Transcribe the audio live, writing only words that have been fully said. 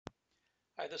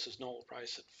Hi, this is Noel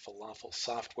Price at Falafel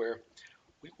Software.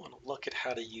 We want to look at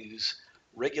how to use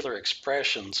regular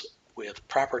expressions with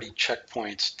property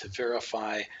checkpoints to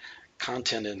verify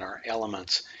content in our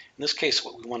elements. In this case,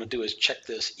 what we want to do is check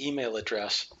this email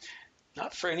address,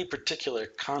 not for any particular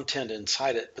content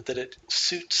inside it, but that it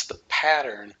suits the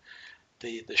pattern,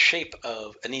 the shape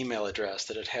of an email address,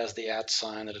 that it has the @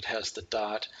 sign, that it has the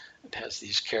dot, it has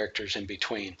these characters in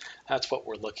between. That's what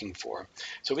we're looking for.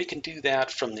 So we can do that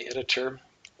from the editor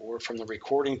or from the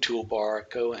recording toolbar.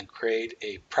 Go and create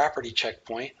a property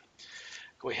checkpoint.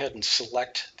 Go ahead and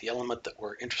select the element that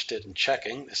we're interested in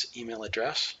checking, this email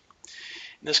address.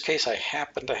 In this case, I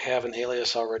happen to have an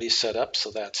alias already set up,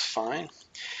 so that's fine.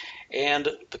 And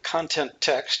the content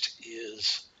text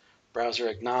is browser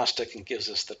agnostic and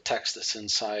gives us the text that's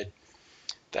inside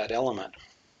that element.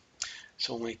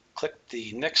 So when we click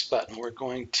the next button, we're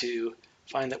going to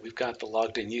find that we've got the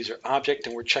logged in user object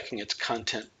and we're checking its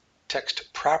content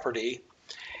text property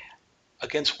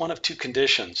against one of two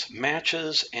conditions.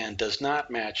 Matches and does not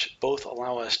match both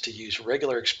allow us to use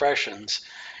regular expressions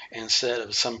instead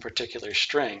of some particular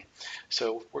string.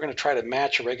 So we're going to try to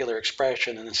match a regular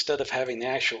expression, and instead of having the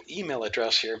actual email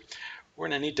address here, we're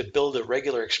going to need to build a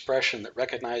regular expression that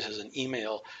recognizes an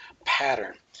email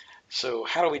pattern. So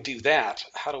how do we do that?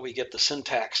 How do we get the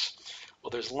syntax? Well,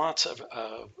 there's lots of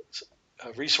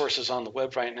resources on the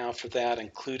web right now for that,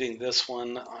 including this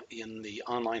one in the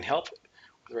online help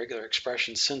with regular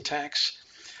expression syntax.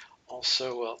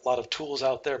 Also, a lot of tools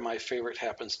out there. My favorite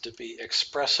happens to be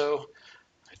Expresso.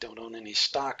 I don't own any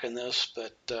stock in this,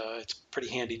 but it's pretty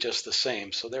handy just the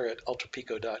same. So they're at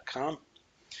UltraPicocom.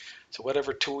 So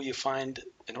whatever tool you find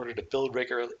in order to build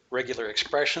regular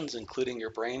expressions, including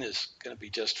your brain, is going to be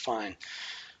just fine.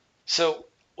 So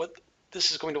what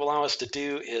this is going to allow us to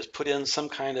do is put in some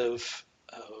kind of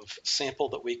sample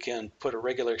that we can put a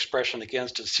regular expression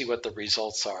against to see what the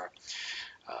results are.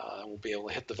 We'll be able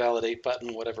to hit the validate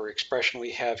button. Whatever expression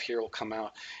we have here will come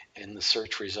out in the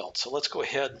search results. So let's go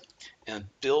ahead and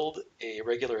build a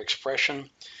regular expression.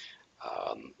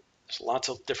 There's lots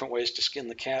of different ways to skin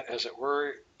the cat, as it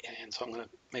were, and so I'm going to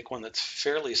make one that's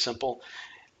fairly simple.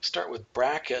 Start with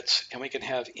brackets, and we can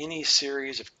have any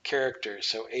series of characters.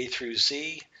 So A through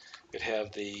Z, we could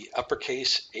have the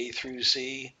uppercase A through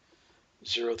Z,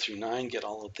 0 through 9, get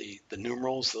all of the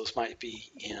numerals. Those might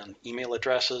be in email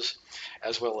addresses,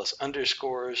 as well as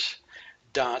underscores,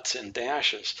 dots, and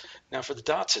dashes. Now for the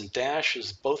dots and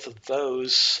dashes, both of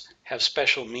those have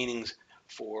special meanings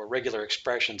for regular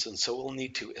expressions, and so we'll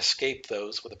need to escape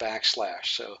those with a backslash.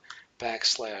 So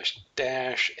backslash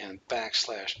dash and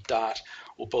backslash dot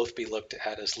will both be looked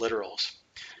at as literals.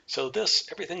 So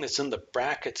everything that's in the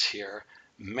brackets here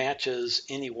matches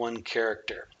any one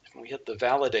character. When we hit the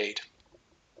validate,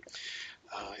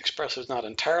 Expresso is not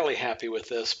entirely happy with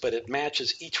this, but it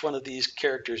matches each one of these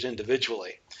characters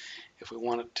individually. If we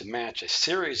want it to match a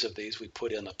series of these, we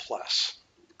put in a plus.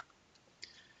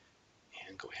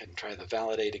 And go ahead and try the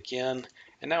validate again.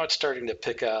 And now it's starting to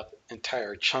pick up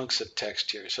entire chunks of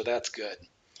text here, so that's good.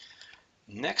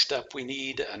 Next up, we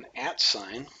need an @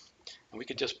 sign, and we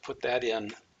could just put that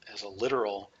in as a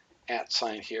literal @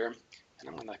 sign here. And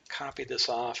I'm going to copy this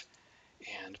off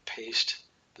and paste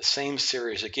the same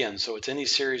series again. So it's any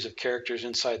series of characters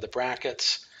inside the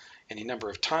brackets, any number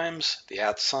of times, the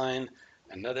 @ sign,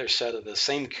 another set of the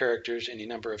same characters any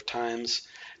number of times.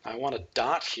 Now I want a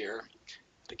dot here.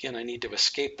 Again, I need to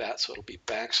escape that, so it'll be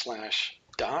backslash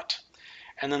dot,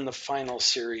 and then the final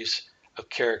series of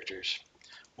characters.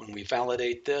 When we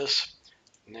validate this,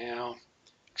 now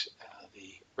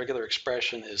the regular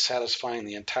expression is satisfying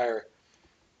the entire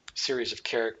series of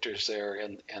characters there,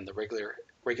 and the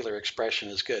regular expression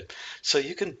is good. So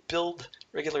you can build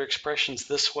regular expressions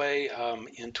this way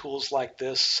in tools like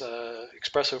this.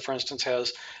 Expresso, for instance,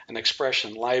 has an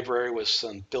expression library with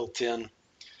some built-in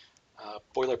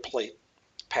boilerplate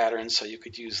patterns, so you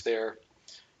could use their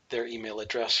email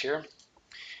address here.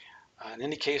 In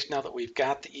any case, now that we've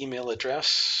got the email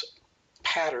address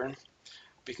pattern,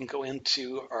 we can go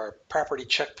into our property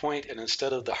checkpoint, and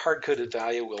instead of the hard-coded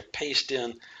value, we'll paste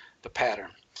in the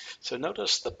pattern. So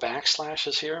notice the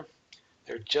backslashes here.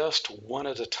 They're just one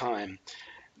at a time.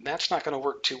 That's not going to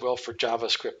work too well for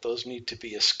JavaScript. Those need to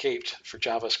be escaped for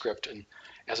JavaScript. And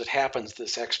as it happens,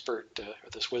 this expert, or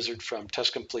this wizard from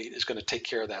Test Complete, is going to take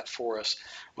care of that for us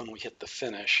when we hit the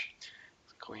finish.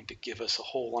 It's going to give us a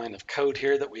whole line of code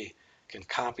here that we can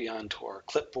copy onto our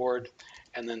clipboard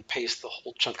and then paste the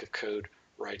whole chunk of code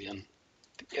right in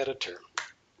the editor.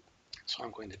 So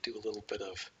I'm going to do a little bit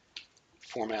of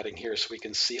formatting here so we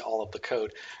can see all of the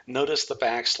code. Notice the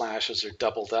backslashes are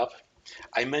doubled up.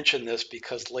 I mention this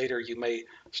because later you may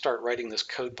start writing this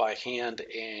code by hand,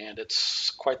 and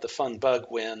it's quite the fun bug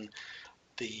when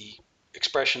the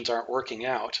expressions aren't working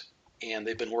out and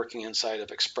they've been working inside of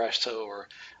Expresso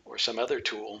or some other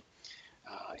tool,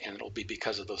 and it'll be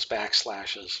because of those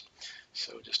backslashes.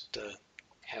 So just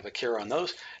have a care on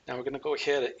those. Now we're going to go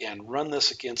ahead and run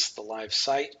this against the live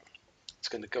site. It's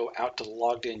going to go out to the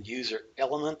logged in user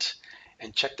element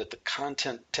and check that the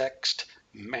content text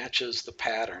matches the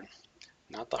pattern.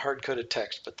 Not the hard-coded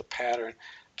text, but the pattern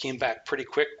came back pretty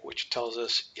quick, which tells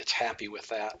us it's happy with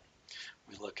that.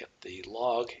 We look at the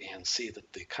log and see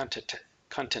that the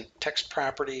content text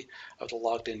property of the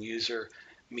logged in user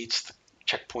meets the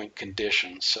checkpoint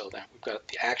condition. So that we've got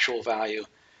the actual value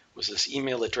was this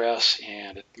email address,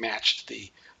 and it matched the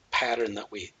pattern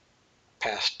that we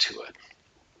passed to it.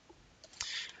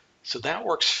 So that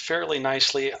works fairly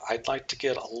nicely. I'd like to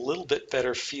get a little bit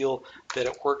better feel that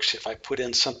it works if I put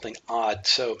in something odd.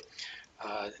 So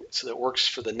that works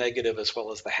for the negative as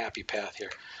well as the happy path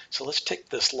here. So let's take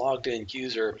this logged in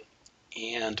user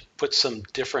and put some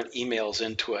different emails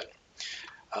into it.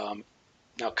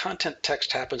 Now content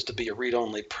text happens to be a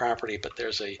read-only property, but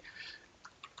there's a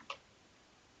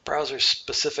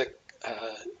browser-specific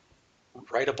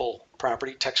writable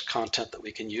property, text content, that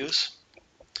we can use.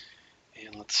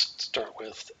 And let's start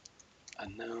with a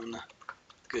known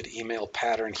good email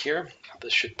pattern here.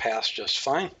 This should pass just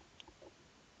fine.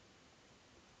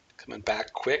 Coming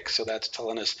back quick, so that's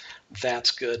telling us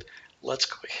that's good. Let's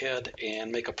go ahead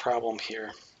and make a problem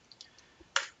here.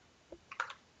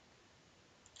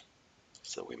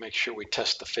 So we make sure we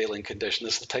test the failing condition.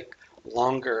 This will take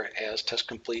longer as test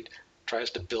complete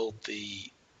tries to build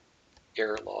the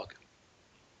error log.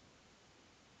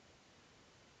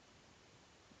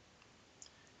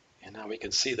 And now we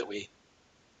can see that we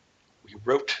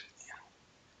wrote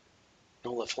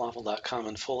NOLA-falafel.com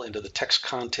in full into the text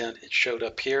content. It showed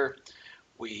up here.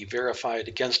 We verified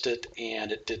against it,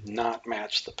 and it did not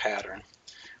match the pattern,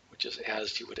 which is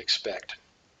as you would expect.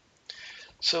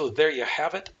 So there you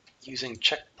have it, using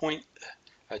check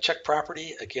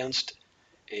property against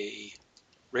a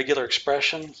regular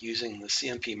expression using the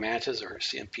CMP matches or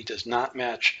CMP does not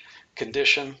match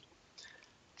condition.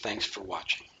 Thanks for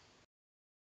watching.